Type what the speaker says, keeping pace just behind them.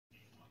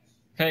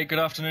Okay, good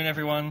afternoon,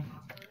 everyone.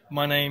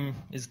 My name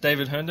is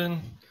David Hearnden.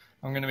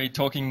 I'm going to be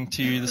talking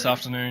to you this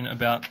afternoon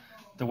about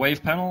the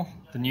wave panel,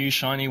 the new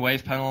shiny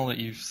wave panel that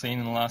you've seen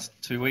in the last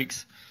 2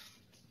 weeks,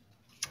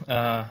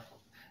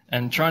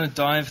 and trying to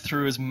dive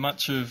through as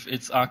much of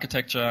its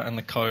architecture and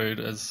the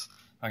code as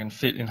I can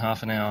fit in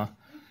half an hour.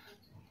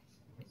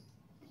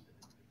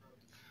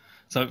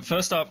 So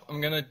first up,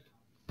 I'm going to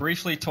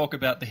briefly talk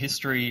about the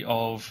history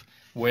of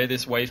where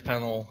this wave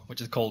panel,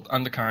 which is called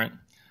Undercurrent,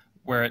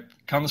 where it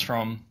comes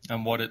from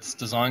and what its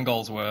design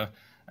goals were,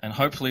 and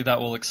hopefully that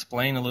will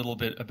explain a little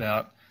bit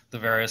about the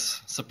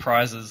various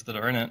surprises that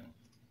are in it.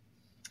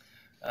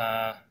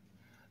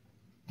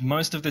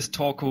 Most of this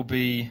talk will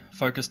be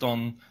focused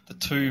on the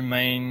two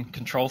main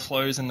control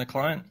flows in the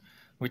client,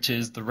 which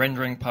is the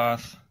rendering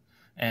path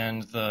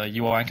and the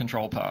UI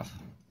control path.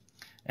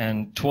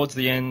 And towards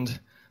the end,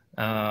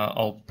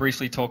 I'll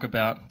briefly talk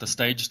about the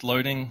staged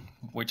loading,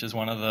 which is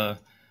one of the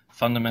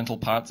fundamental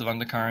parts of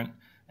Undercurrent,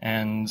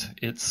 and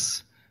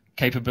its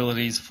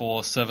capabilities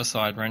for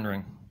server-side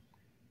rendering.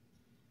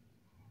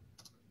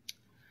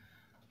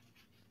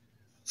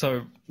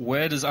 So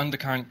where does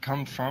Undercurrent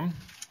come from?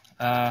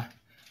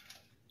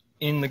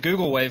 In the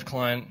Google Wave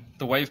client,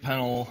 the wave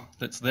panel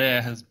that's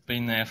there has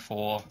been there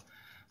for,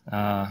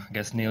 I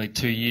guess, nearly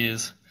 2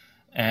 years.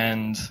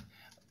 And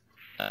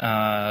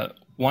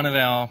one of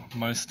our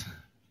most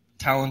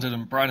talented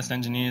and brightest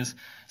engineers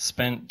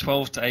spent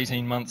 12 to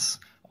 18 months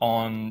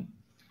on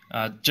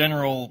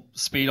general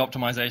speed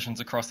optimizations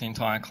across the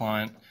entire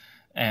client,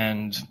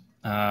 and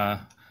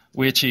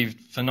we achieved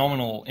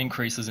phenomenal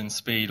increases in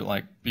speed,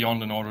 like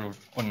beyond an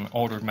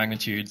order of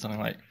magnitude, something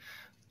like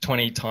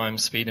 20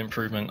 times speed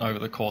improvement over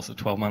the course of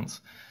 12 months.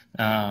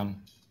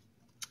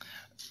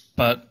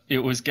 But it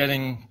was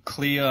getting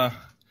clear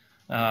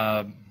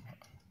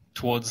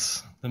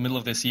towards the middle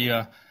of this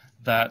year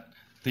that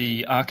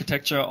the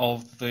architecture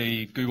of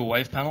the Google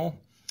Wave panel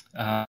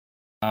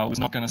was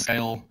not going to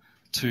scale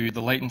to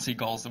the latency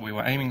goals that we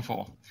were aiming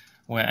for.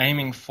 We're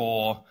aiming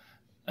for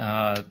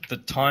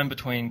the time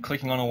between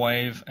clicking on a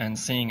wave and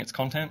seeing its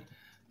content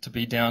to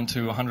be down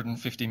to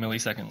 150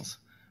 milliseconds,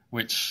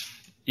 which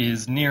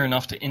is near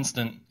enough to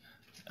instant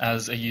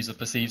as a user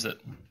perceives it.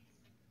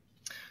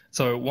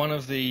 So one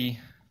of the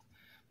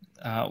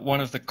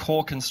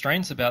core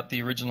constraints about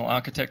the original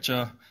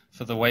architecture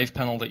for the wave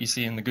panel that you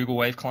see in the Google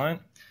Wave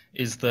client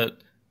is that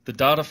the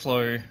data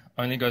flow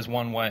only goes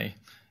one way.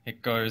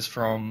 It goes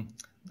from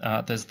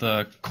there's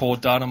the core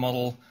data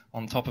model.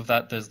 On top of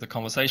that, there's the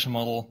conversation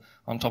model.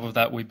 On top of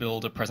that, we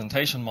build a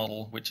presentation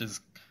model, which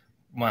is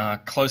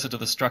closer to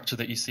the structure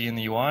that you see in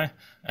the UI.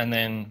 And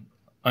then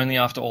only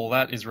after all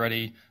that is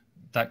ready,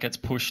 that gets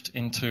pushed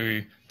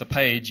into the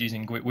page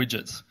using GWT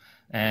widgets.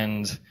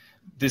 And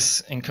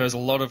this incurs a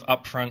lot of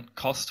upfront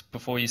cost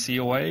before you see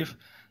a wave.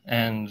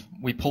 And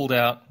we pulled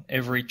out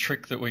every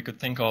trick that we could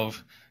think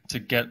of to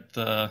get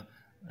the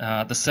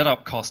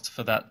setup cost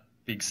for that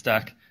big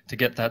stack, to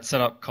get that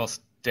setup cost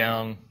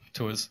down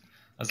to as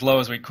low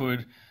as we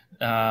could.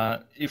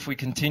 If we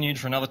continued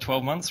for another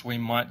 12 months, we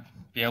might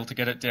be able to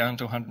get it down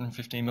to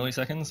 115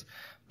 milliseconds,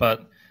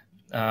 but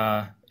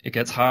it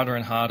gets harder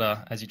and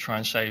harder as you try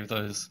and shave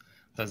those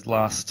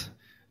last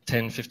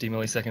 10, 50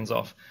 milliseconds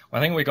off. I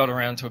think we got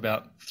around to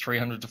about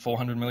 300 to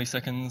 400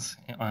 milliseconds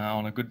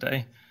on a good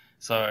day,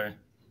 so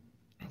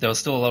there was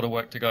still a lot of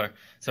work to go.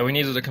 So we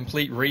needed a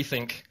complete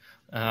rethink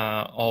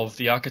of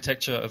the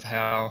architecture of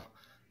how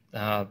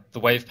the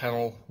wave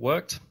panel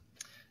worked.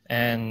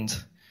 And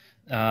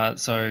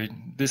so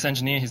this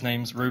engineer, his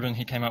name's Ruben,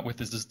 he came up with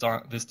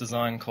this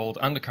design called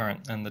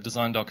Undercurrent, and the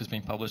design doc has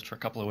been published for a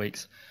couple of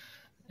weeks.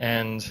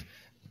 And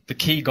the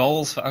key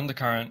goals for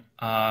Undercurrent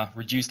are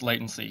reduced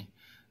latency.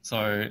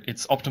 So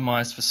it's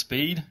optimized for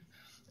speed,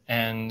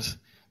 and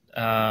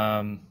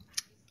a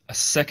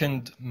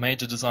second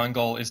major design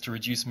goal is to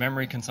reduce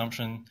memory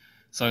consumption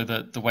so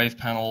that the wave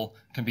panel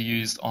can be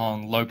used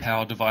on low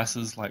power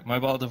devices like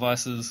mobile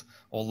devices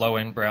or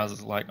low-end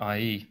browsers like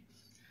IE.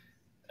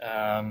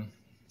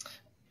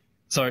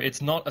 So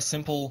it's not a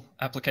simple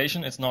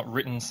application. It's not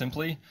written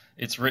simply.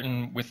 It's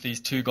written with these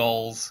two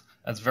goals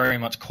as very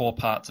much core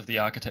parts of the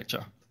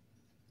architecture.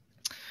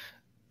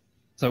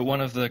 So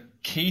one of the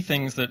key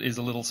things that is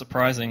a little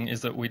surprising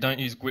is that we don't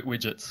use GWT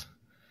widgets.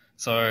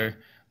 So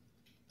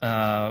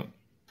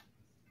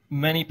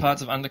many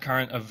parts of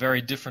Undercurrent are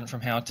very different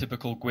from how a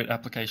typical GWT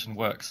application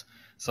works.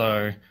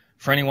 So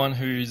for anyone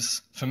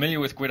who's familiar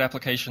with GWT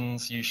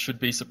applications, you should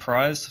be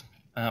surprised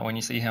when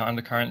you see how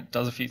Undercurrent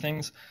does a few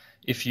things.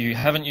 If you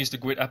haven't used a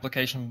GWT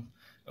application,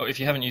 or if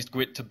you haven't used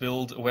GWT to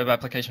build a web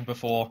application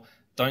before,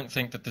 don't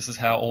think that this is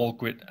how all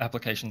GWT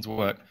applications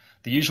work.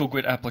 The usual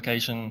GWT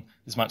application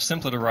is much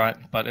simpler to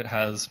write, but it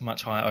has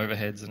much higher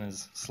overheads and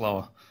is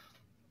slower.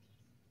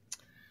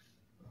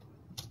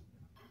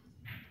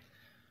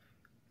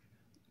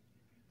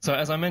 So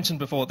as I mentioned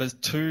before, there's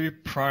two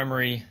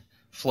primary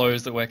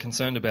flows that we're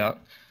concerned about,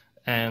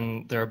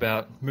 and they're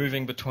about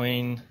moving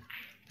between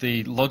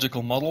the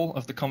logical model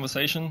of the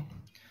conversation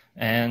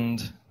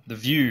and the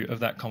view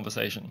of that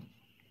conversation.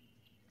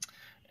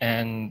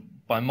 And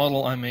by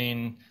model, I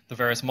mean the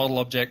various model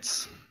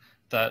objects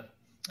that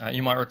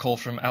you might recall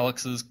from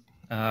Alex's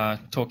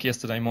talk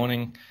yesterday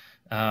morning.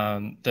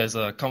 There's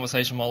a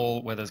conversation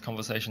model where there's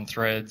conversation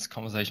threads,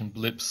 conversation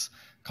blips,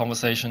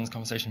 conversations,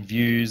 conversation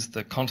views,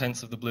 the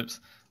contents of the blips,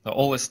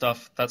 all this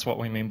stuff. That's what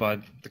we mean by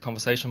the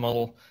conversation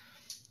model.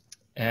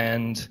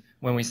 And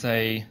when we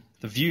say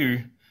the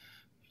view,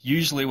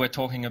 usually we're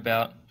talking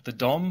about the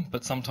DOM,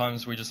 but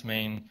sometimes we just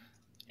mean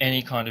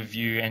any kind of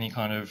view, any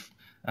kind of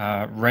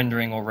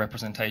rendering or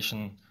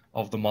representation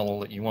of the model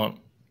that you want.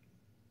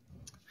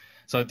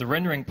 So the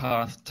rendering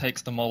path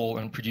takes the model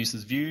and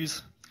produces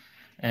views,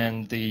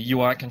 and the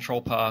UI control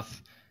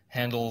path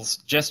handles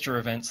gesture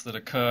events that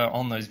occur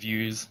on those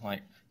views,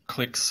 like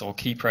clicks or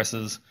key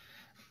presses,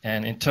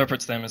 and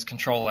interprets them as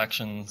control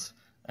actions,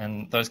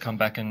 and those come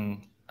back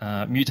and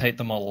mutate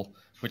the model,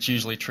 which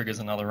usually triggers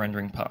another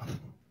rendering path.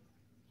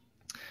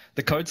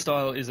 The code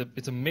style is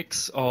it's a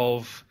mix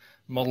of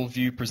model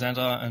view presenter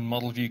and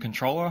model view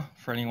controller,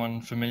 for anyone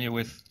familiar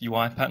with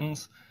UI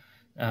patterns.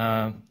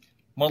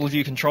 Model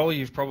view controller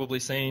you've probably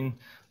seen.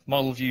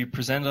 Model view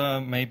presenter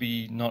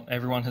maybe not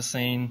everyone has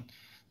seen.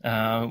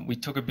 We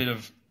took a bit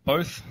of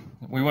both.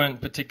 We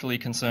weren't particularly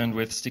concerned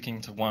with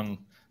sticking to one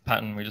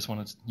pattern. We just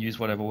wanted to use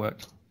whatever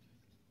worked.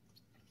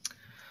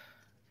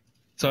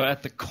 So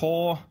at the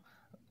core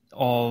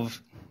of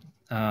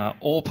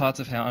all parts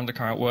of how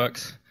Undercurrent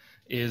works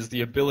is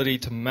the ability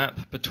to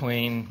map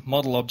between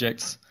model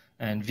objects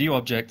and view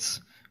objects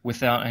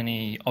without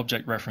any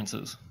object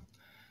references.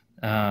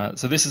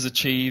 So this is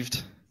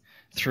achieved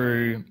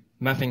through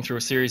mapping through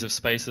a series of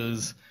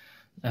spaces.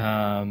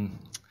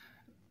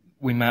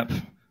 We map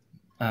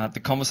the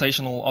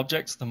conversational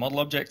objects, the model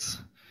objects,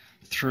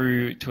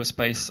 through to a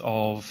space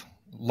of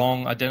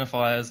long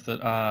identifiers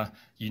that are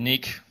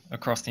unique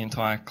across the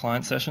entire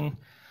client session.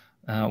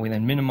 We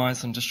then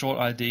minimize them to short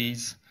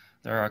IDs.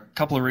 There are a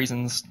couple of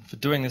reasons for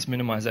doing this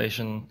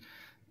minimization.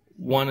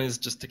 One is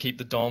just to keep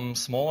the DOM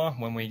smaller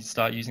when we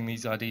start using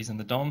these IDs in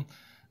the DOM.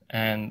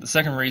 And the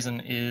second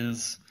reason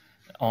is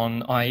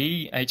on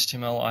IE,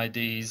 HTML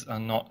IDs are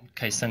not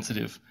case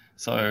sensitive.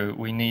 So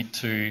we need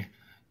to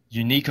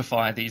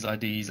uniqueify these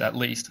IDs at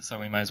least, so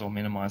we may as well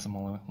minimize them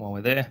while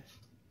we're there.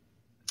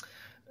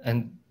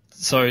 And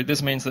so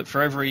this means that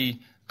for every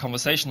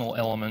conversational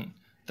element,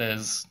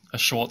 there's a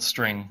short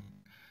string.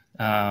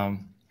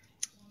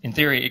 In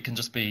theory, it can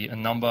just be a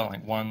number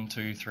like 1,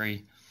 2,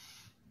 3.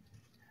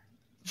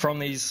 From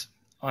these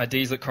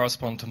IDs that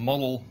correspond to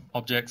model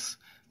objects,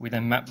 we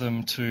then map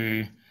them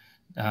to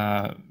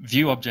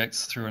view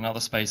objects through another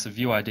space of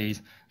view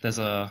IDs. There's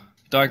a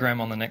diagram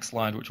on the next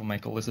slide which will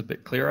make all this a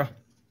bit clearer.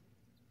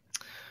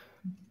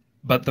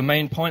 But the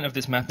main point of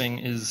this mapping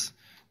is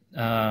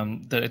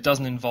that it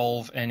doesn't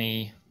involve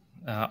any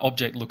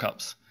object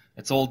lookups.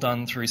 It's all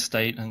done through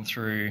state and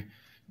through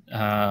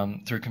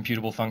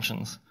computable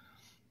functions.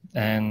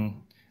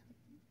 And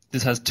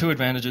this has two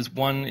advantages.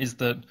 One is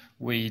that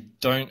we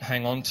don't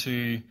hang on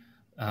to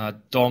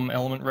DOM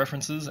element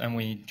references, and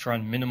we try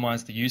and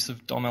minimize the use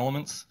of DOM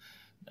elements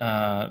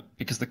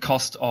because the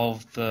cost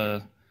of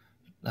the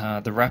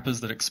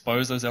wrappers that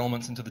expose those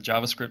elements into the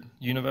JavaScript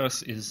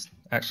universe is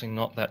actually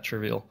not that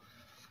trivial.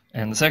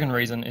 And the second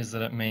reason is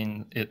that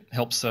it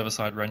helps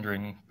server-side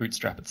rendering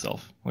bootstrap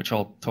itself, which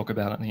I'll talk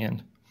about at the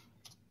end.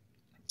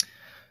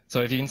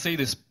 So if you can see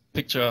this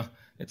picture,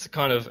 it's a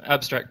kind of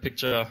abstract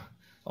picture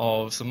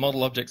of some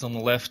model objects on the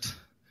left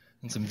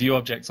and some view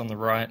objects on the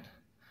right.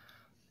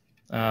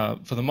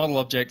 For the model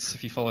objects,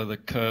 if you follow the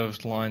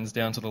curved lines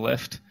down to the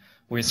left,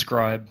 we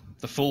ascribe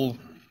the full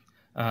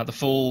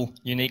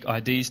unique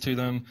IDs to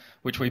them,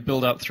 which we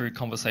build up through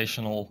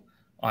conversational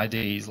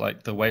IDs,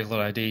 like the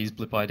wavelet IDs,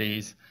 blip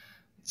IDs.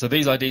 So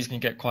these IDs can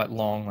get quite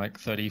long, like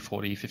 30,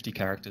 40, 50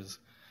 characters.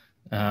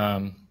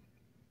 And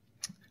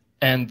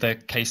they're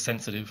case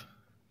sensitive.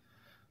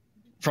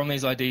 From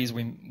these IDs,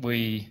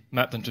 we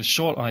map them to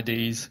short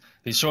IDs.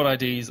 These short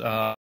IDs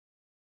are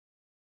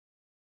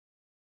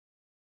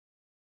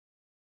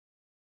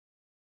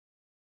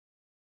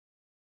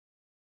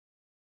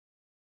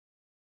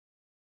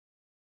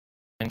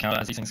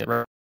encountered as these things get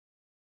read.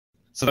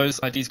 So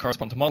those IDs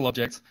correspond to model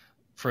objects.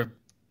 For a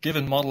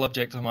given model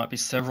object, there might be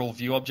several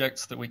view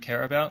objects that we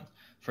care about.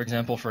 For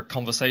example, for a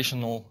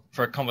conversation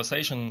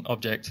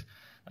object,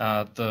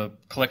 the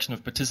collection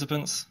of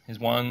participants is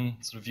one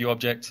sort of view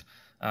object.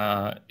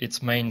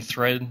 Its main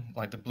thread,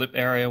 like the blip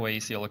area where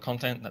you see all the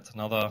content, that's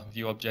another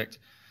view object.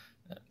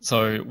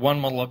 So one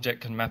model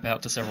object can map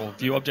out to several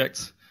view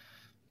objects,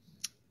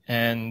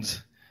 and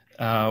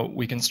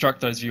we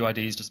construct those view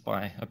IDs just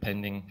by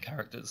appending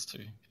characters to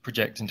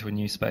project into a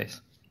new space.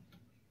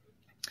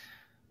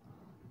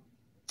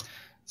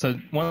 So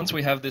once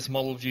we have this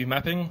model view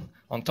mapping,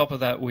 on top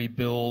of that we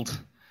build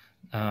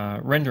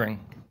rendering.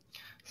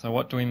 So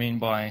what do we mean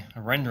by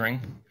a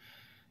rendering?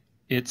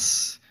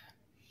 It's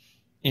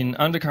in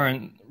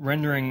Undercurrent,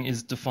 rendering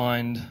is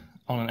defined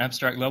on an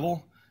abstract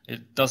level.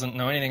 It doesn't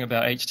know anything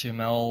about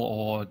HTML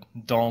or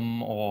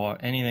DOM or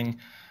anything.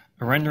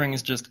 A rendering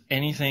is just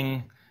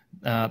anything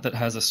that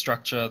has a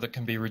structure that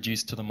can be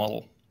reduced to the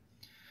model.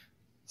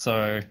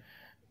 So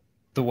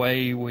the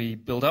way we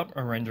build up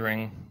a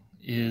rendering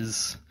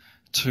is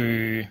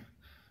to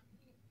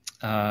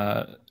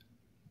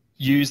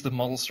use the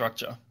model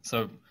structure.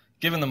 So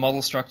given the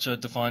model structure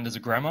defined as a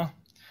grammar,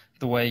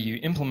 the way you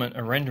implement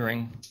a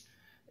rendering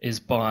is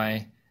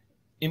by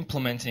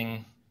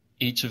implementing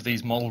each of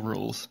these model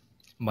rules.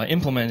 By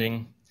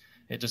implementing,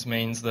 it just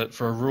means that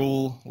for a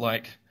rule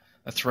like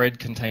a thread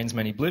contains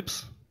many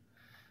blips,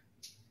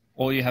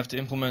 all you have to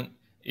implement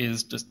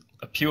is just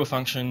a pure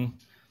function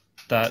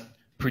that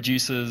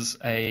produces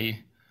a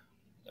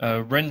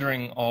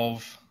rendering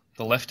of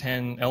the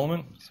left-hand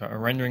element, so a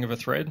rendering of a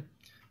thread,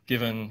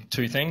 given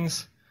two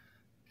things,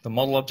 the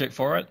model object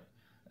for it,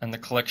 and the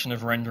collection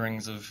of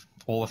renderings of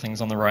all the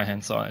things on the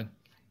right-hand side.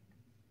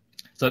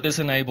 So this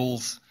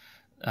enables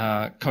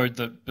code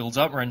that builds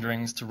up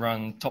renderings to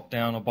run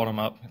top-down or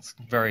bottom-up. It's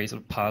very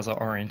sort of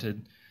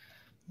parser-oriented.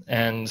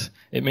 And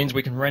it means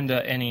we can render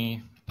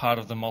any part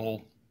of the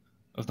model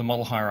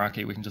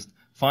hierarchy. We can just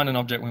find an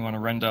object we want to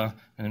render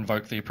and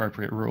invoke the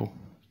appropriate rule.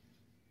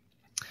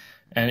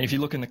 And if you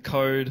look in the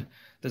code,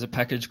 there's a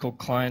package called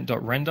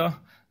client.render,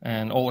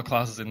 and all the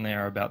classes in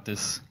there are about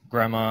this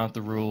grammar,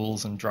 the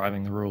rules, and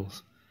driving the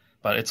rules.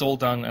 But it's all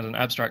done at an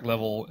abstract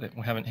level.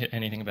 We haven't hit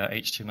anything about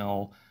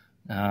HTML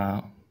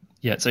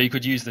yet. So you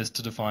could use this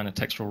to define a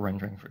textual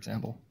rendering, for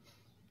example.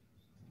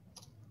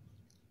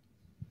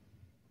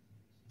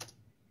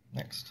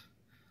 Next.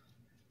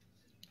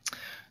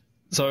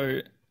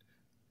 So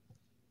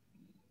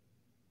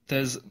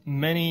there's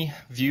many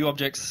view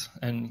objects,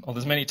 or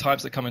there's many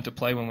types that come into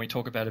play when we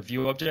talk about a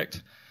view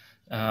object.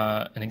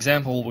 An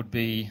example would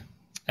be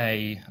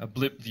a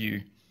blip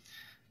view.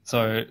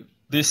 So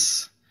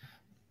this,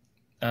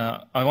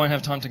 I won't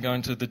have time to go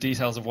into the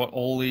details of what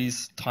all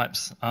these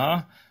types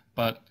are,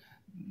 but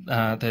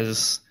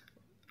there's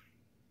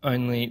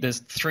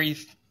three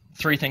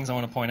things I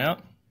want to point out.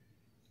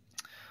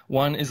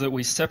 One is that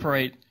we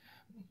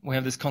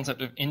have this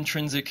concept of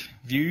intrinsic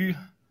view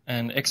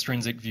and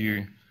extrinsic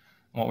view.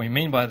 What we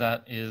mean by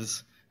that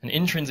is an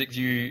intrinsic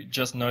view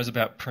just knows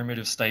about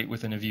primitive state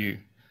within a view.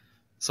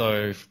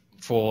 So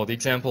for the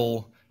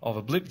example of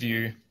a blip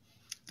view,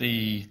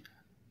 the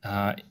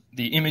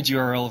image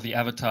URL of the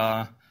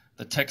avatar,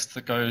 the text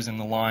that goes in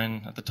the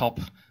line at the top,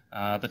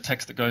 the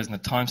text that goes in the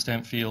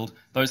timestamp field,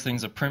 those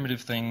things are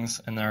primitive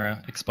things, and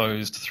they're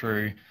exposed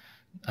through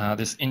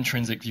this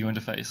intrinsic view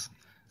interface.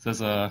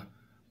 So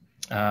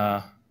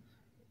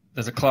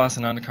there's a class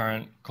in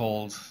Undercurrent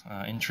called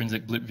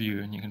intrinsic blip view,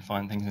 and you can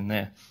find things in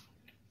there.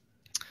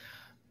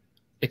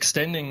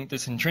 Extending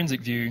this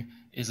intrinsic view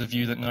is a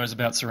view that knows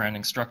about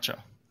surrounding structure.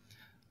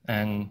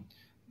 And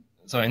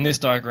so in this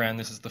diagram,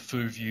 this is the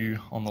foo view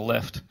on the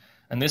left,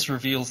 and this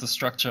reveals the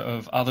structure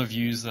of other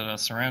views that are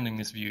surrounding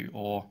this view,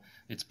 or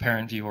its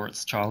parent view or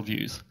its child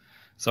views.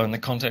 So in the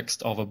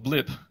context of a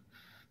blip,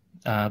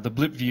 the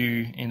blip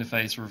view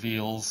interface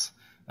reveals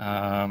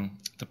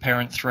the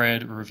parent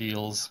thread,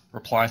 reveals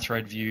reply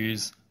thread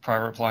views,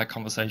 prior reply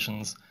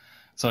conversations.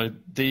 So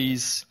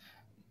these,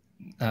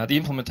 the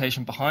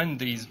implementation behind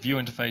these view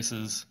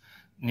interfaces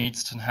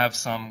needs to have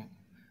some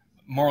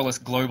more or less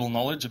global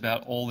knowledge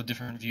about all the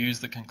different views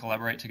that can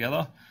collaborate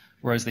together,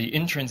 whereas the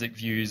intrinsic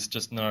views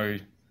just know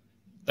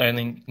they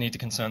only need to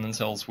concern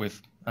themselves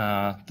with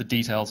the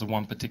details of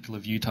one particular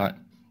view type.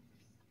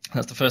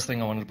 That's the first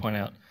thing I wanted to point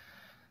out.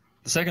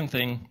 The second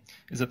thing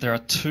is that there are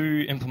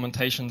two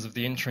implementations of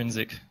the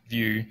intrinsic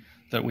view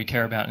that we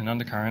care about in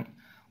Undercurrent.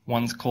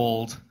 One's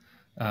called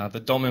the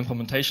DOM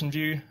implementation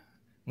view, and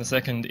the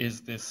second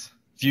is this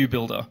view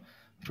builder,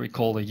 which we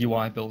call the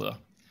UI builder.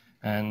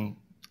 And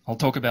I'll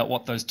talk about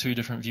what those two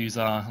different views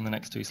are in the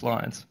next two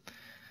slides.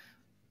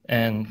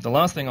 And the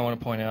last thing I want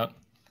to point out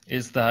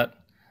is that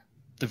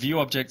the view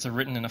objects are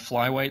written in a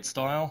flyweight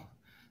style.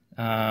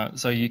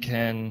 So you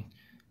can,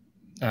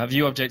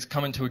 view objects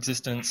come into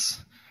existence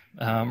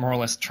more or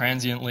less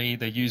transiently,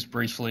 they're used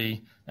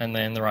briefly, and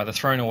then they're either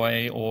thrown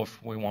away, or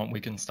if we want, we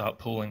can start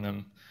pooling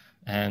them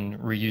and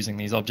reusing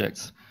these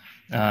objects.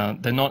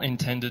 They're not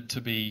intended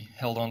to be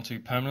held onto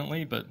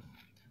permanently, but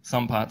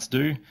some parts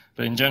do.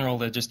 But in general,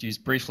 they're just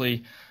used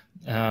briefly.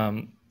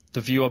 The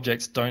view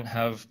objects don't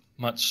have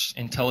much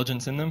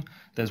intelligence in them.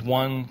 There's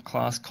one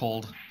class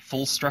called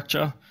full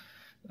structure.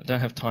 I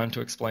don't have time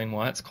to explain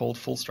why it's called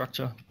full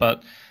structure,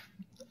 but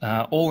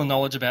all the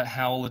knowledge about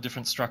how all the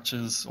different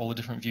structures, all the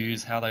different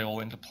views, how they all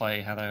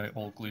interplay, how they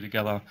all glue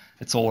together,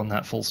 it's all in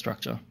that full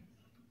structure.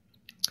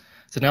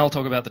 So now I'll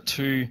talk about the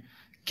two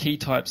key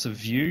types of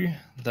view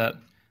that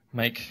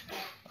make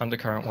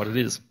Undercurrent what it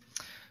is.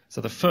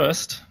 So the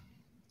first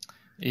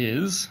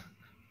is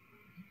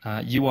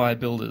UI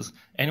builders.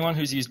 Anyone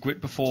who's used Gwt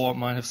before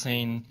might have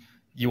seen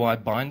UI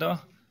binder.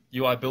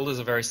 UI builders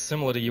are very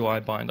similar to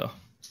UI binder.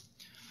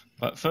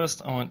 But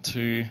first I want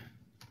to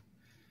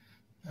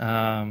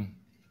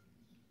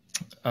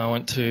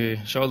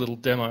show a little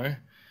demo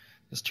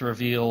just to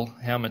reveal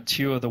how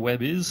mature the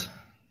web is.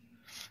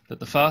 That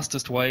the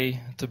fastest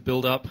way to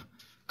build up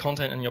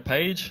content in your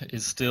page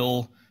is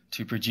still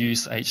to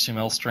produce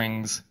HTML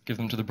strings, give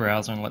them to the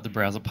browser, and let the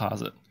browser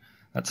parse it.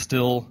 That's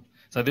still,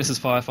 so this is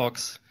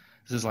Firefox.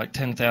 This is like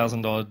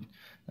 10,000 odd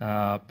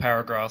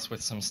paragraphs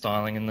with some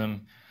styling in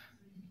them.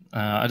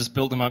 I just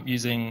built them up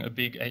using a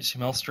big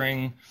HTML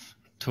string.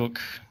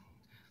 Took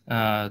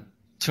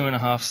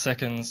 2.5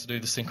 seconds to do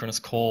the synchronous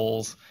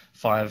calls,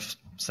 5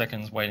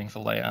 seconds waiting for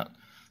layout.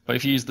 But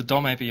if you use the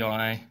DOM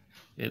API,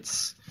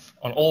 it's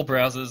on all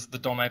browsers, the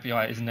DOM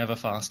API is never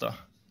faster.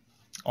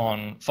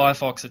 On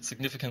Firefox, it's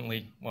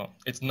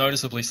it's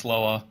noticeably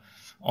slower.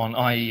 On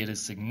IE, it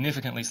is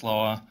significantly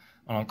slower.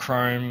 And on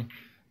Chrome,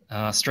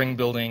 string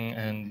building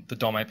and the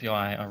DOM API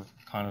are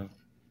kind of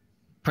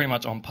pretty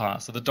much on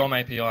par. So the DOM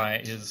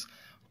API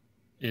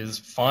is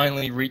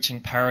finally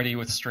reaching parity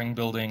with string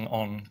building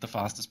on the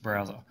fastest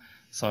browser.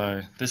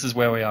 So this is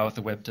where we are with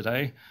the web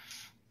today.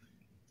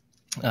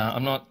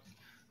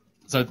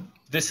 So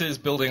this is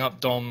building up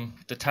DOM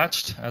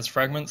detached as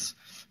fragments.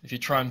 If you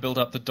try and build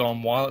up the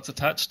DOM while it's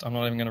attached, I'm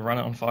not even going to run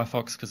it on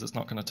Firefox because it's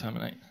not going to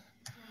terminate.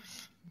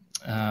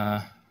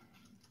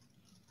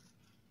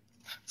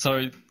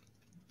 So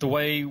the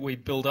way we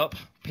build up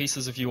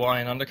pieces of UI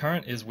in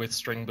Undercurrent is with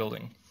string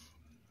building.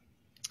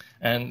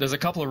 And there's a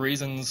couple of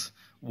reasons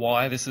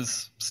why this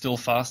is still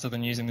faster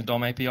than using the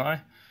DOM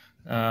API.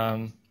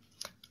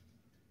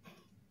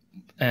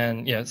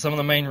 And yeah, some of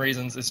the main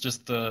reasons is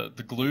just the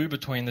glue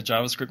between the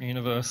JavaScript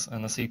universe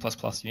and the C++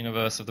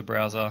 universe of the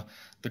browser.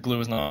 The glue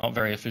is not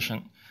very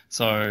efficient.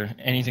 So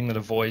anything that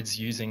avoids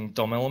using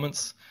DOM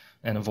elements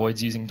and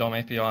avoids using DOM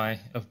API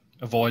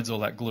avoids all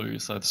that glue.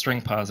 So the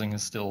string parsing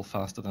is still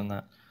faster than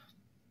that.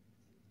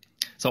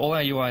 So all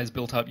our UI is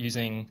built up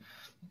using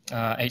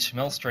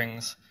HTML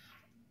strings.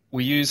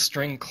 We use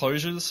string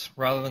closures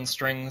rather than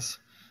strings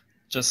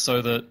just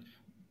so that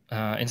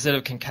instead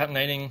of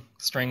concatenating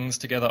strings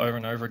together over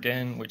and over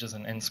again, which is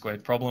an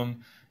n-squared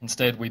problem,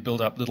 instead we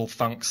build up little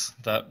funcs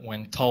that,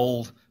 when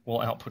told,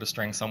 will output a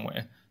string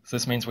somewhere. So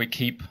this means we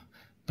keep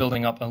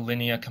building up a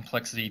linear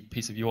complexity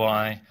piece of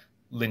UI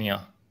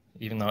linear,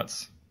 even though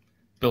it's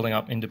building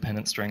up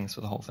independent strings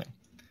for the whole thing.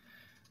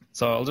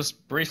 So I'll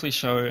just briefly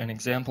show an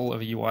example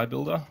of a UI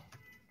builder.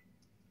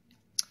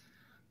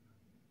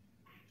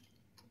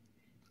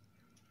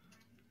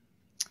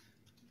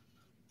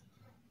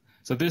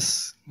 So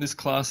this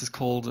class is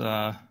called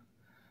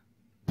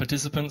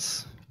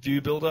Participants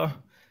View Builder.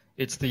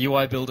 It's the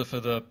UI builder for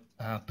the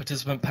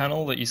participant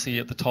panel that you see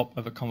at the top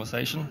of a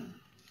conversation.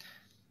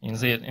 You can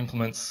see it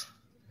implements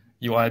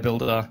UI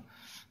builder.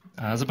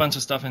 There's a bunch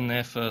of stuff in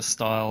there for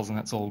styles, and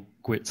that's all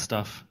GWT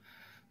stuff.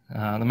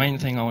 The main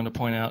thing I want to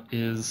point out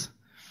is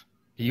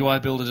the UI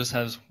builder just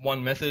has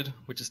one method,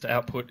 which is to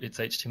output its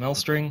HTML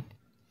string.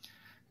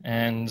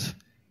 And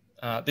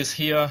this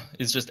here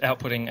is just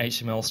outputting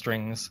HTML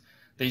strings.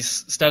 These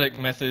static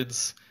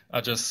methods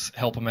are just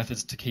helper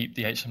methods to keep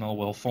the HTML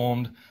well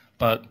formed,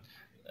 but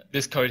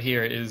this code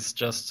here is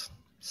just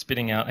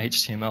spitting out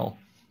HTML.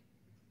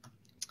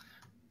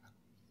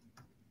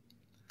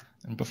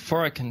 And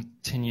before I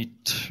continue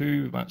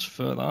too much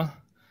further,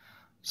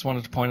 just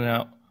wanted to point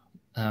out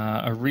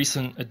a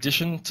recent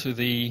addition to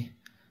the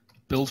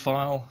build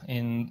file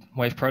in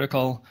Wave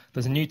Protocol.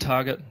 There's a new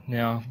target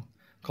now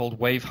called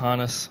Wave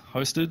Harness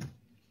Hosted.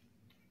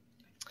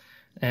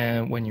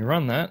 And when you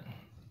run that,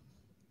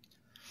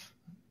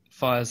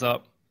 fires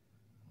up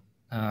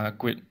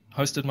GWT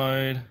hosted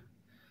mode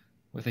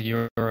with a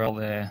URL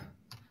there.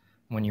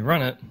 When you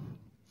run it,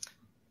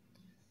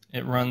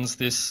 it runs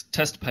this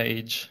test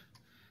page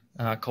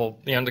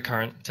called the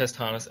Undercurrent Test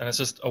Harness, and it's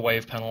just a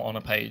wave panel on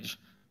a page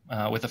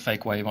with a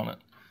fake wave on it.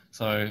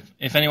 So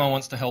if anyone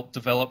wants to help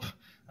develop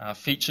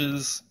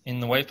features in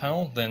the wave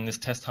panel, then this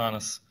test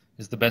harness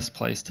is the best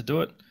place to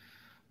do it.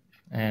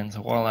 And so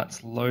while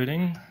that's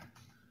loading,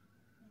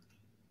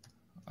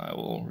 I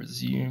will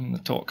resume the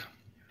talk.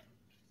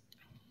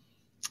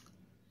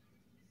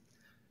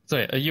 So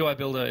yeah, a UI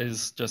builder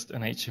is just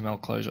an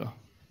HTML closure.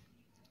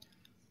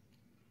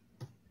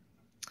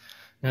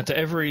 Now to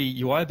every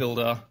UI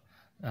builder,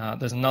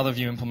 there's another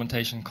view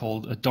implementation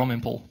called a DOM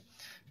impl.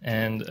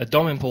 And a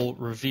DOM impl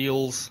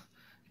reveals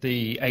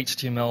the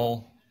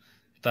HTML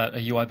that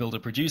a UI builder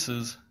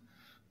produces,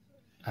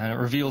 and it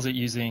reveals it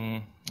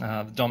using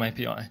the DOM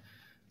API.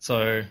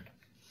 So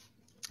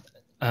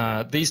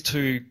these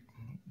two,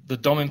 the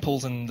DOM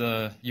impls and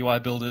the UI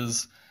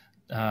builders,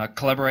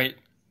 collaborate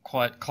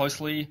quite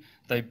closely.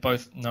 They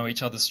both know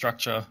each other's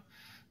structure.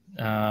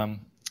 And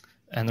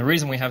the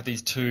reason we have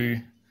these two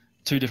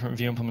different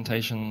view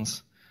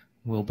implementations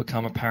will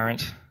become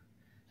apparent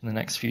in the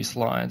next few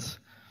slides.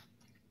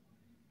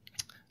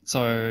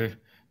 So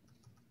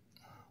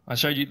I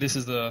showed you this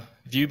is the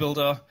view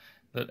builder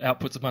that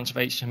outputs a bunch of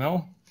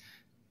HTML.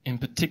 In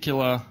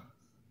particular,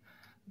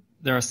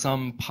 there are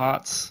some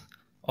parts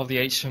of the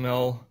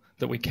HTML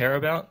that we care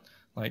about.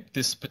 Like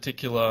this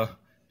particular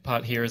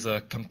part here is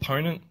a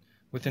component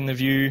within the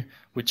view,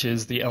 which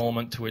is the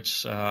element to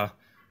which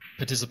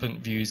participant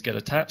views get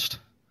attached.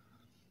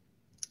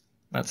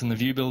 That's in the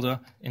view builder.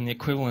 In the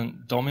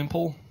equivalent DOM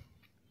impl,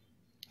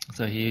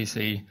 so here you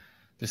see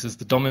this is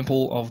the DOM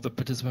impl of the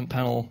participant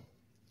panel.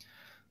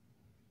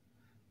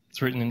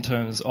 It's written in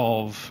terms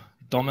of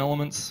DOM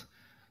elements.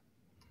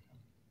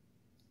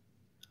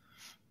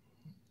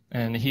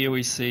 And here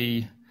we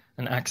see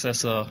an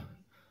accessor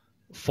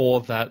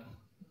for that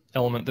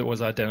element that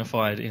was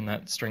identified in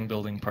that string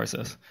building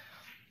process.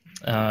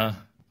 I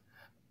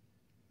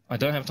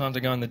don't have time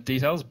to go into the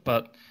details,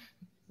 but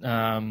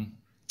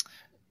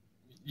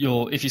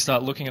if you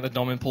start looking at the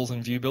DOM impls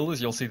and view builders,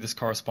 you'll see this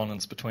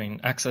correspondence between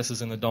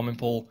accessors in the DOM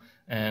impl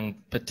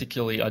and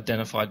particularly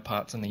identified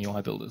parts in the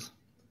UI builders.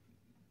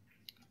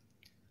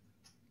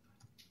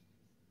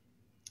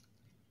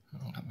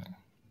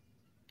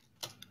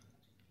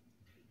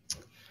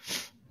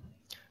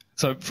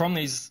 So from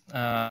these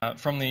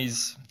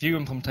view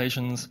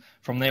implementations,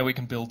 from there we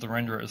can build the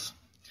renderers.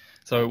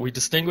 So we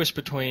distinguish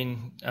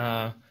between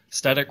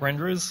static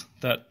renderers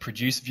that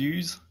produce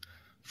views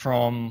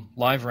from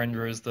live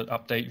renderers that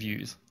update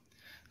views.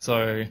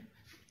 So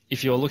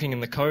if you're looking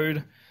in the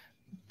code,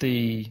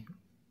 the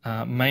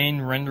main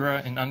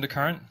renderer in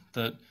Undercurrent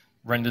that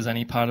renders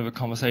any part of a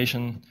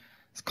conversation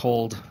is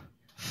called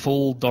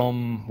full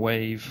DOM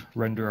wave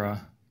renderer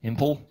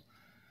impl.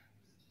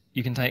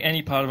 You can take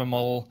any part of a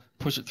model,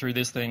 push it through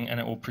this thing, and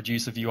it will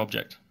produce a view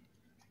object.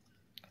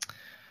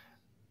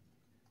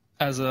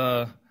 As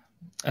a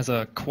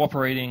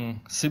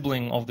cooperating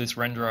sibling of this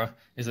renderer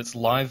is its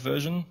live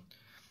version,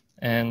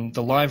 and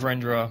the live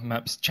renderer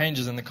maps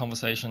changes in the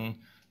conversation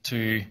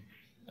to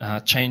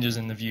changes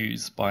in the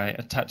views by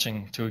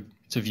attaching to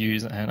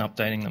views and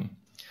updating them.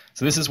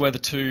 So this is where the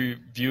two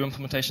view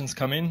implementations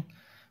come in.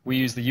 We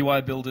use the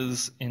UI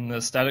builders in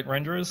the static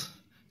renderers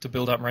to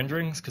build up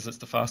renderings because it's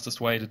the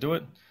fastest way to do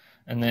it.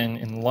 And then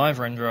in the live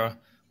renderer,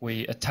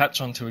 we attach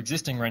onto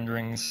existing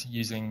renderings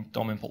using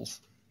DOM impls.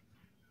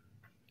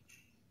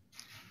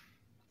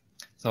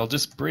 So I'll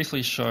just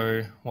briefly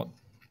show what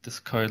this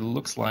code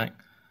looks like.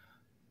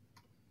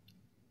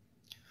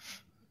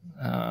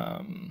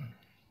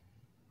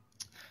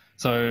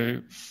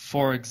 So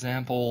for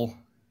example,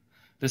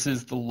 this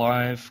is the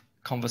live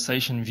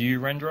conversation view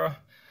renderer,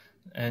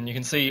 and you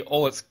can see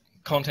all its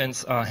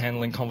contents are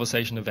handling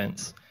conversation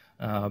events.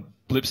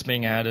 Blips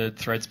being added,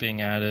 threads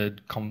being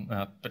added,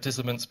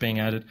 participants being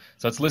added.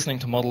 So it's listening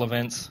to model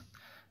events,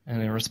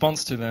 and in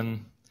response to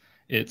them,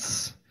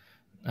 it's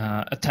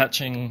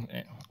attaching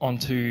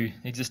onto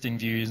existing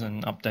views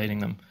and updating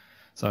them.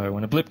 So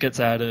when a blip gets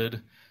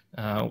added,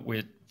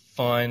 we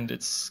find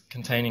its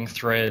containing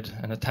thread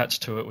and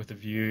attach to it with a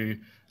view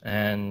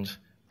and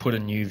put a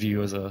new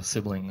view as a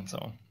sibling and so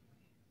on.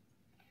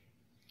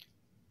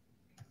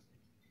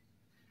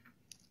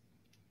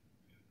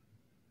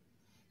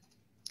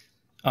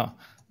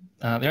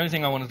 The only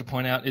thing I wanted to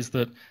point out is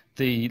that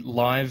the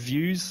live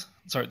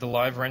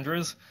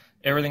renderers,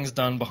 everything's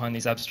done behind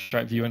these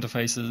abstract view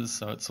interfaces,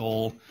 so it's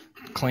all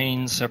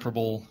clean,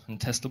 separable, and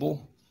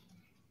testable.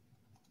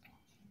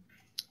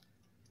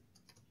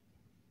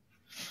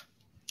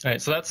 All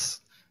right, so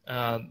that's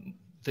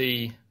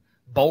the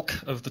bulk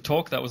of the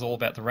talk. That was all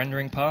about the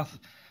rendering path.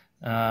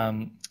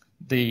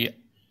 The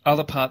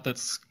other part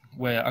that's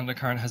where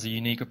Undercurrent has a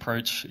unique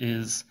approach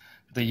is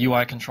the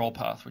UI control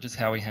path, which is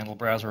how we handle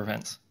browser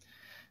events.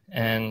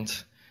 And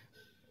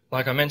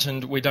like I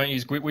mentioned, we don't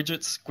use GWT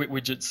widgets. GWT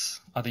widgets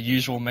are the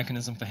usual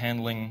mechanism for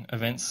handling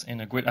events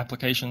in a GWT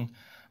application,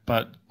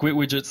 but GWT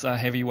widgets are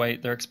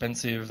heavyweight, they're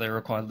expensive, they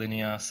require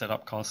linear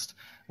setup cost.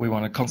 We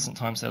want a constant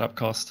time setup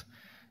cost.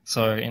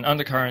 So in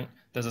Undercurrent,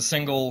 there's a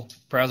single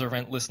browser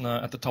event listener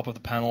at the top of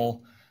the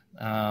panel,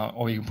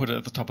 or you can put it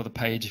at the top of the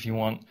page if you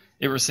want.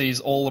 It receives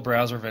all the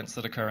browser events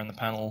that occur in the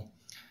panel,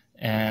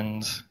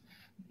 and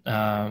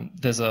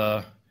there's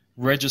a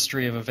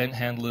registry of event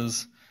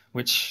handlers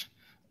which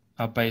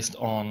are based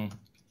on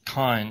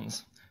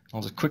kinds.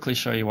 I'll just quickly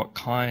show you what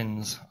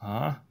kinds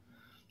are.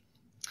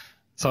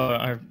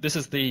 So this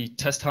is the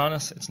test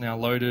harness. It's now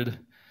loaded.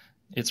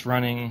 It's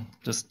running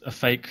just a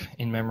fake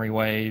in-memory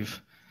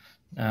wave.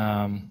 You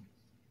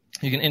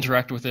can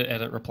interact with it,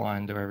 edit, reply,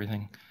 and do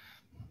everything.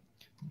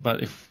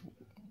 But if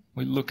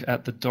we look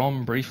at the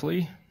DOM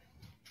briefly,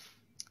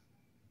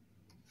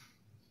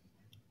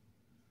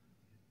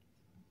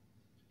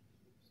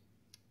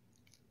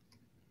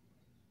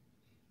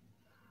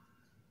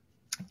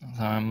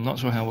 I'm not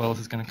sure how well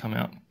this is going to come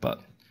out,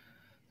 but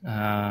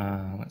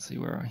let's see,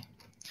 where are we?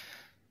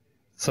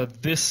 So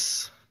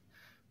this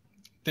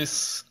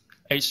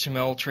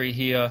HTML tree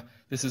here,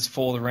 this is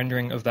for the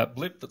rendering of that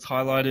blip that's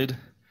highlighted,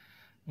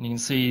 and you can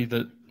see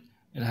that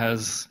it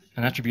has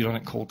an attribute on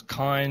it called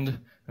kind,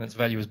 and its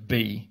value is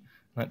B.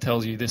 And that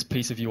tells you this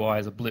piece of UI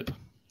is a blip.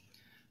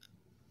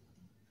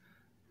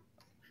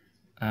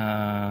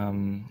 I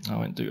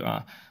won't do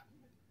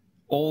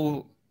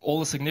all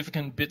the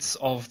significant bits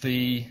of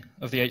the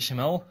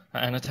HTML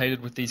are annotated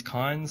with these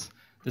kinds.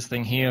 This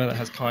thing here that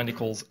has kind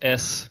equals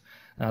S.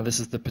 This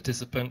is the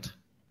participant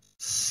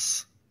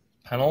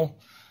panel.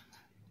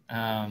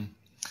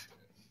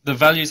 The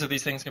values of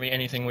these things can be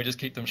anything. We just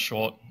keep them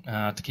short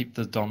to keep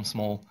the DOM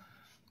small.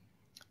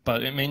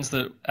 But it means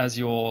that as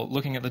you're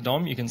looking at the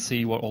DOM, you can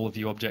see what all of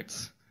view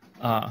objects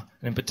are.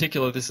 And in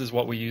particular, this is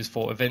what we use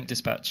for event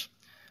dispatch.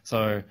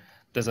 So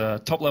there's a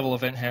top-level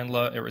event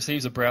handler. It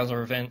receives a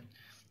browser event.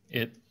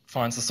 It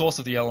finds the source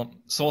of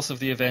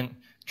the event,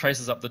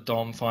 traces up the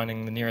DOM,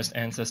 finding the nearest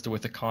ancestor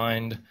with a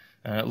kind,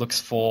 and it looks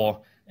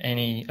for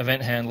any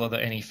event handler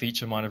that any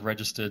feature might have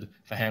registered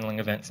for handling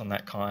events on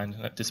that kind,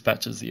 and it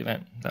dispatches the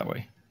event that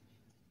way.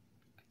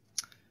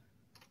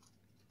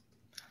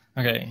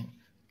 Okay,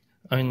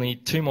 only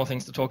two more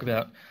things to talk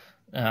about.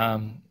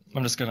 I'm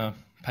just going to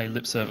pay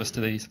lip service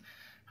to these.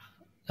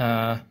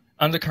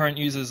 Undercurrent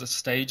uses a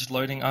staged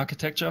loading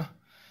architecture.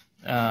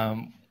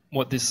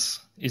 What this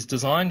is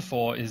designed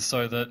for is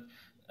so that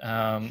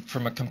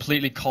from a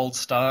completely cold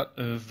start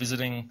of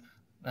visiting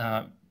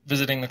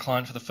the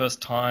client for the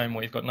first time,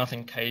 where you've got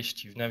nothing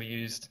cached, you've never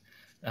used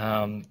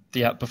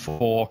the app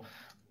before,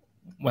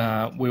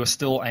 we were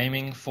still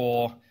aiming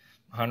for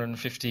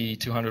 150,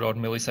 200 odd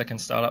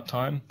millisecond startup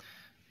time.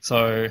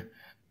 So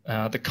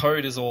the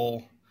code is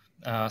all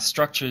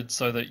structured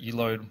so that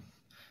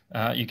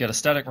you get a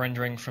static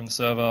rendering from the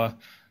server,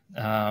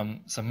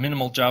 some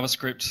minimal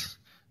JavaScript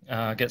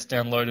gets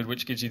downloaded,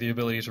 which gives you the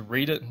ability to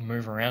read it and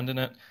move around in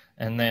it,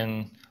 and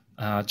then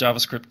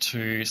JavaScript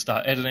to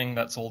start editing,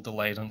 that's all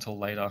delayed until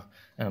later,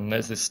 and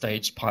there's this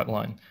staged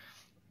pipeline.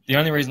 The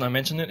only reason I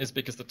mention it is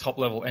because the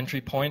top-level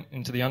entry point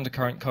into the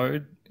undercurrent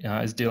code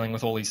is dealing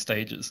with all these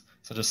stages,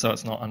 so just so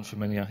it's not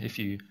unfamiliar if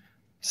you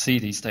see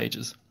these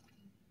stages.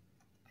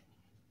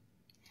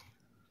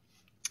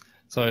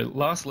 So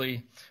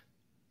lastly,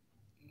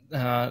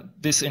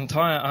 this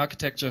entire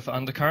architecture for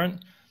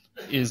undercurrent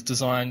is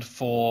designed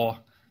for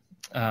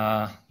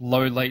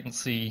low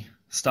latency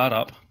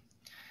startup,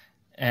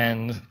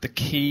 and the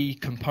key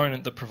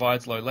component that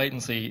provides low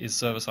latency is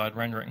server-side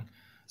rendering,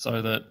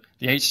 so that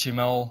the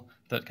HTML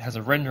that has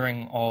a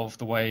rendering of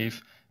the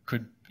wave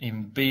could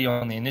even be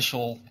on the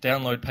initial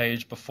download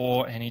page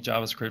before any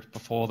JavaScript,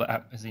 before the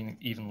app is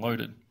even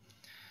loaded.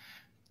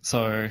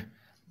 So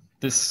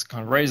this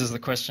kind of raises the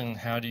question,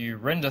 how do you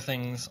render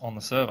things on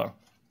the server?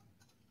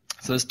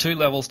 So there's two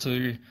levels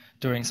to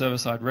doing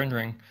server-side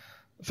rendering.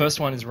 The first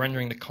one is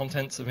rendering the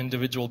contents of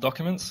individual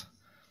documents,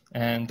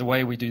 and the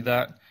way we do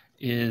that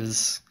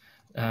is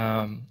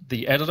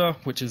the editor,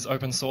 which is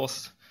open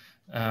source.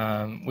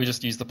 We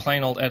just use the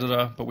plain old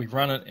editor, but we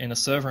run it in a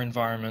server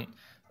environment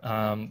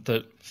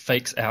that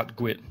fakes out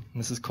GWT. And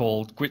this is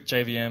called GWT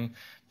JVM.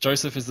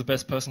 Joseph is the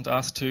best person to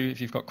ask to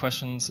if you've got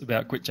questions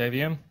about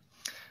GWT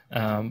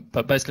JVM.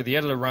 But basically the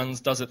editor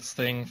runs, does its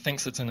thing,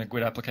 thinks it's in a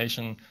GWT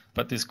application,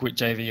 but this GWT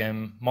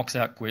JVM mocks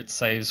out GWT,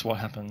 saves what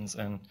happens,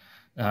 and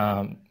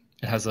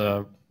it has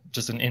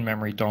just an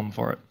in-memory DOM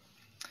for it.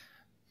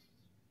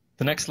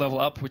 The next level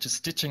up, which is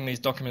stitching these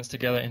documents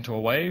together into a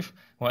wave,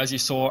 well, as you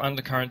saw,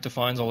 undercurrent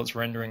defines all its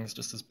renderings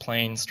just as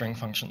plain string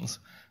functions.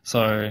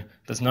 So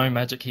there's no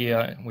magic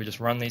here. We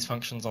just run these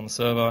functions on the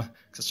server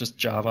because it's just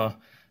Java,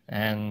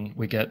 and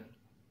we get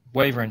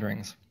wave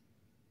renderings.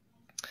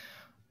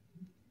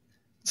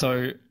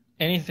 So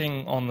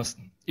anything on this,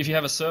 if you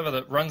have a server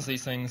that runs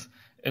these things,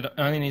 it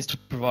only needs to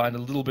provide a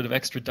little bit of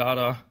extra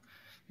data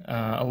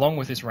along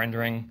with this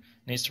rendering.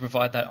 It needs to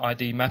provide that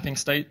ID mapping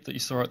state that you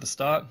saw at the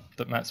start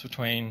that maps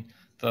between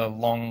the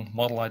long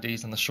model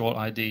IDs and the short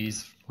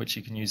IDs, which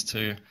you can use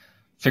to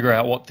figure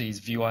out what these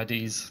view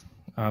IDs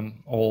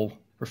all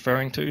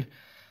referring to.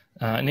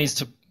 It needs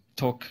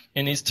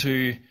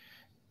to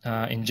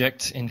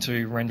inject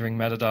into rendering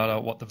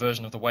metadata what the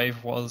version of the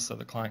wave was, so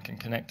the client can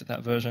connect to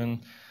that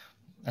version.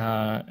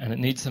 And it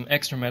needs some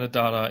extra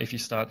metadata if you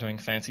start doing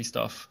fancy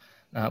stuff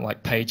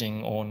like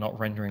paging or not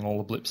rendering all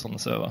the blips on the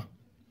server.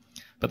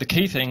 But the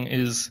key thing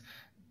is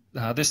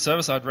this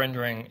server-side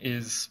rendering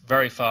is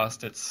very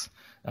fast. It's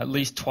at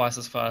least twice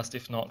as fast,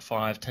 if not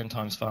 5-10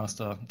 times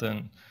faster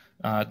than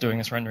doing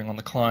this rendering on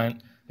the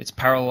client. It's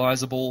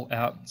parallelizable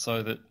out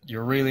so that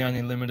you're really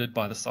only limited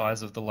by the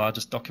size of the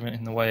largest document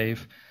in the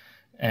wave.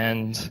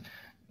 And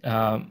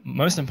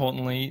most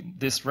importantly,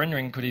 this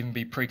rendering could even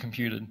be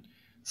pre-computed.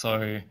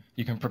 So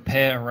you can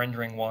prepare a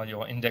rendering while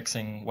you're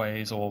indexing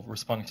waves or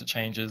responding to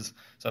changes,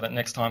 so that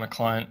next time a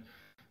client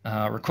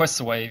requests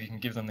a wave, you can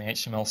give them the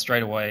HTML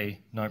straight away,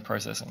 no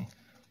processing.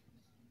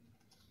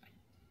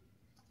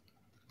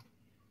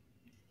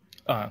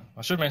 I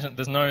should mention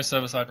there's no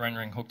server-side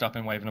rendering hooked up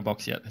in Wave in a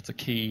Box yet. It's a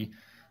key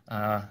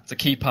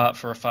part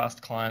for a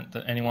fast client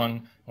that anyone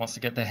who wants to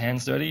get their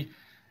hands dirty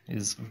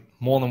is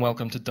more than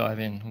welcome to dive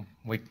in.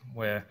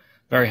 We're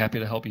very happy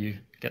to help you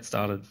get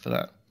started for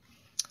that.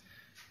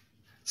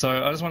 So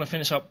I just want to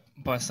finish up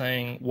by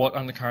saying what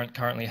Undercurrent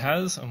currently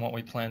has and what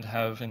we plan to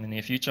have in the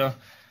near future.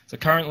 So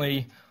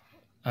currently,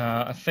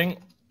 I think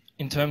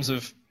in terms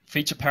of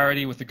feature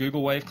parity with the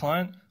Google Wave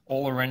client,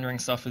 all the rendering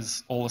stuff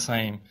is all the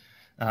same.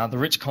 The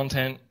rich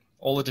content,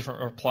 all the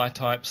different reply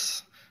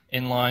types,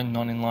 inline,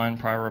 non-inline,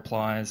 prior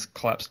replies,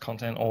 collapsed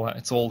content, all that,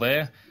 it's all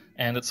there,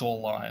 and it's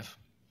all live.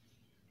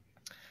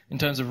 In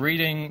terms of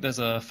reading, there's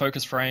a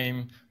focus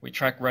frame. We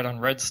track red on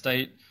red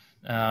state.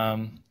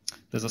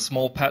 There's a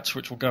small patch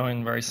which will go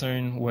in very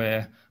soon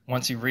where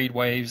once you read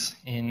waves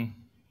in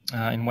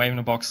Wave in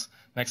a Box,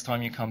 next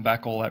time you come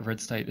back, all that red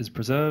state is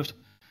preserved.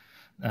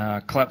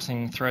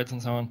 Collapsing threads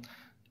and so on.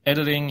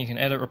 Editing, you can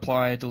edit,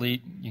 reply,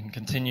 delete, you can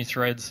continue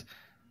threads.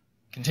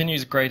 Continue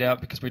is grayed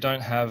out because we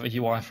don't have a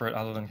UI for it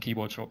other than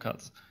keyboard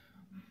shortcuts.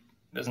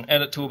 there's an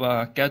edit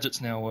toolbar,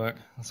 gadgets now work,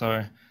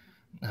 so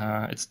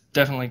it's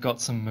definitely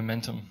got some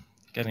momentum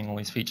getting all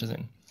these features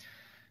in.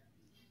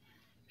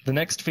 The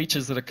next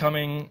features that are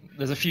coming,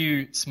 there's a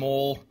few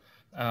small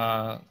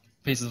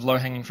pieces of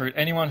low-hanging fruit.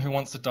 Anyone who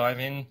wants to dive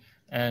in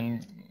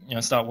and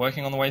start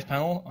working on the wave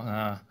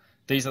panel,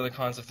 these are the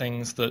kinds of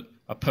things that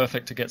are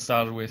perfect to get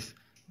started with.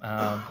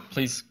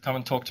 Please come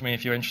and talk to me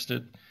if you're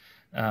interested.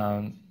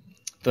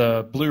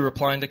 The blue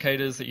reply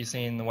indicators that you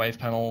see in the wave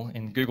panel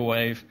in Google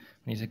Wave,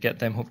 we need to get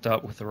them hooked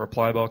up with the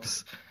reply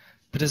box.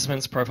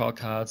 Participants, profile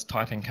cards,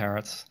 typing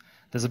carrots.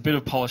 There's a bit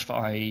of polish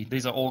for IE.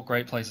 These are all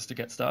great places to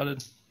get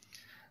started.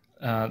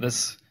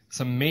 There's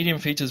some medium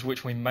features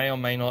which we may or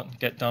may not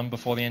get done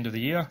before the end of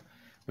the year,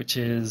 which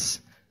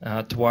is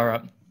to wire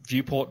up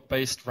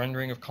viewport-based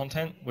rendering of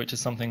content, which is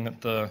something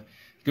that the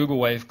Google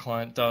Wave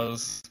client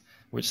does,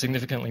 which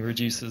significantly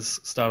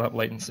reduces startup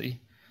latency.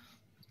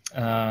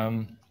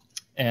 And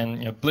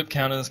blip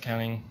counters,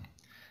 counting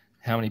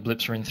how many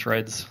blips are in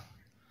threads,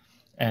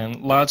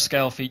 and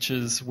large-scale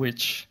features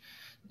which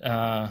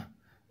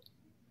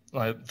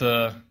like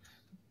the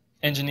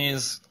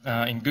engineers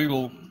in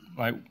Google,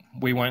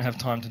 we won't have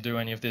time to do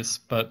any of this,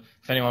 but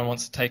if anyone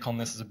wants to take on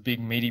this as a big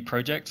meaty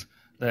project,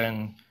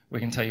 then we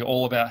can tell you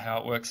all about how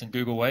it works in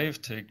Google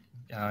Wave to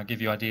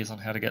give you ideas on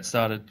how to get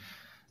started.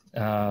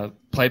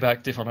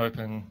 Playback, diff on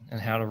open, and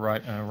how to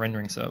write a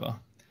rendering server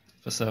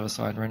for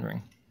server-side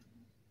rendering.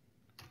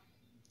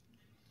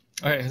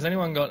 Okay, has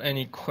anyone got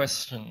any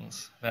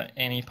questions about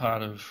any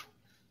part of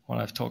what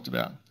I've talked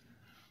about?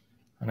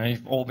 I know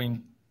you've all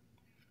been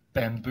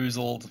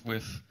bamboozled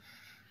with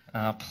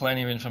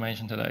plenty of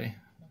information today.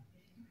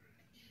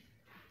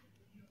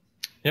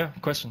 Yeah,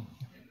 question?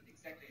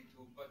 Exactly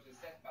to what you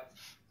said, but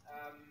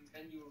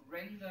when you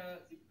render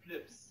the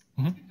clips,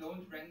 Mm-hmm. you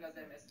don't render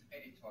them as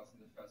editors in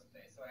the first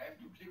place. So I have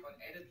to click on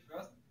edit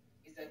first.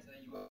 Is that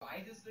a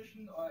UI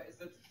decision, or is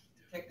it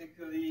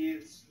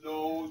technically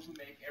slow to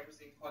make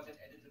everything content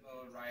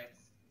editable right?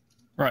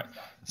 Right.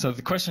 So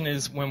the question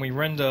is, when we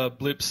render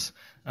blips,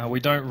 we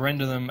don't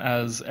render them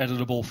as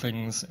editable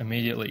things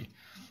immediately.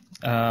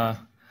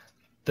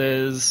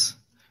 There's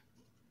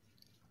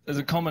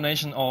a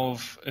combination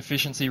of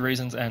efficiency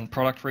reasons and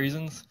product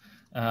reasons.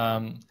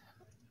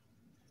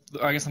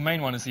 I guess the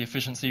main one is the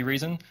efficiency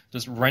reason.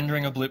 Just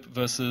rendering a blip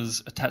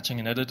versus attaching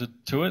an editor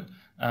to it.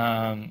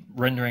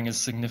 Rendering is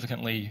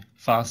significantly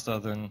faster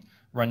than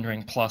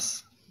rendering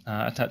plus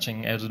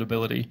attaching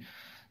editability.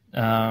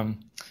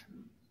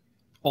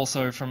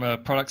 Also, from a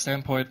product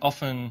standpoint,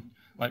 often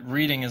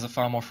reading is a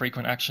far more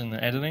frequent action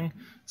than editing.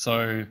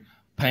 So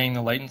paying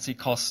the latency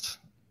cost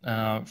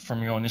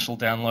from your initial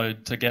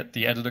download to get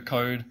the editor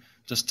code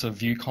just to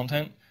view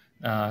content,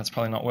 it's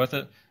probably not worth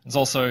it. It's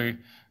also,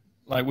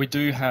 we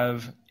do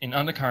have, in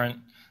Undercurrent,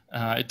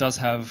 it does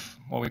have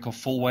what we call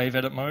full wave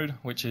edit mode,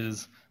 which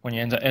is when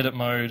you enter edit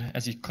mode,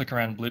 as you click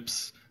around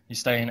blips, you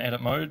stay in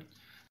edit mode.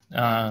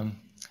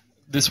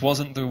 This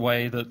wasn't the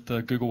way that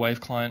the Google Wave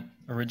client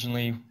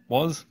originally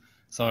was.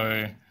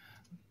 So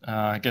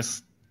I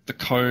guess the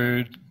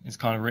code is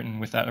kind of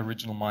written with that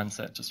original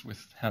mindset, just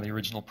with how the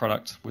original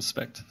product was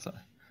spec'd. So,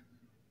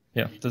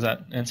 yeah, does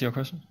that answer your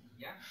question?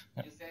 Yeah.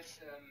 You said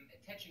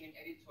attaching an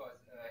editor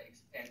is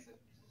expensive.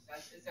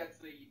 Is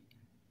that the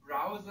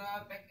browser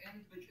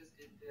backend which is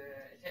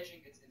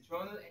attaching its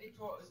internal editor,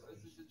 or is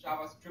this the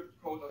JavaScript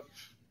code of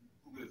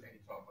Google's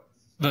editor?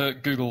 The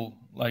Google,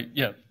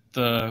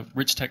 the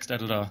rich text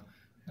editor.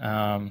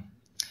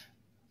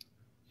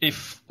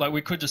 If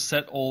we could just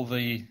set all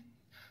the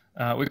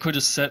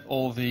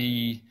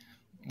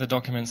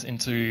documents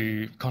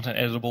into content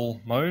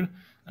editable mode,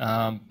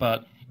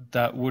 but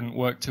that wouldn't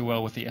work too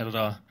well with the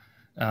editor.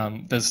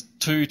 There's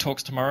 2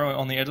 talks tomorrow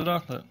on the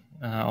editor that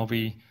I'll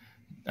be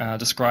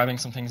describing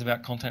some things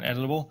about content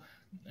editable,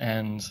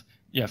 and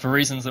yeah, for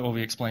reasons that will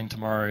be explained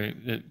tomorrow,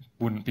 it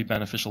wouldn't be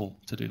beneficial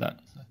to do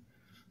that. So,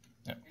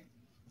 yeah.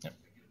 Yeah.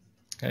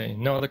 Okay,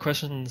 no other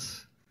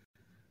questions?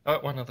 Oh,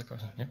 one other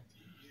question. Yeah.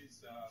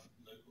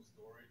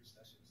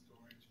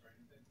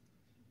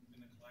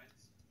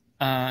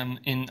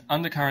 In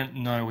Undercurrent,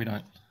 no, we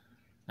don't.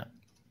 No.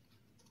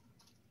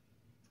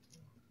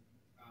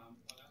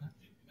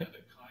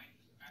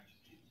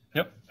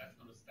 Yep. That's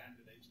not a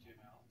standard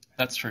HTML.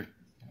 That's true.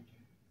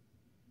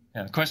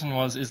 Yeah, the question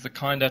was, is the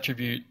kind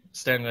attribute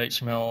standard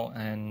HTML?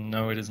 And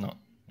no, it is not.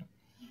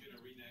 You're going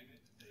to rename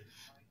it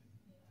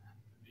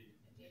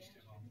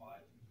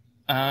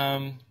to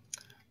HTML5?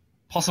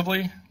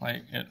 Possibly.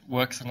 It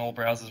works in all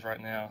browsers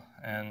right now,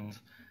 and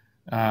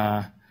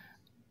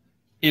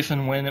if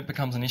and when it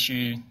becomes an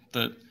issue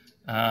that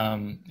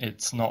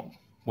it's not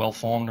well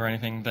formed or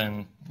anything,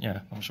 then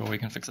yeah, I'm sure we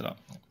can fix it up.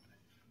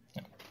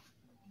 Yeah.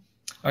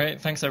 Okay,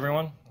 thanks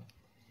everyone.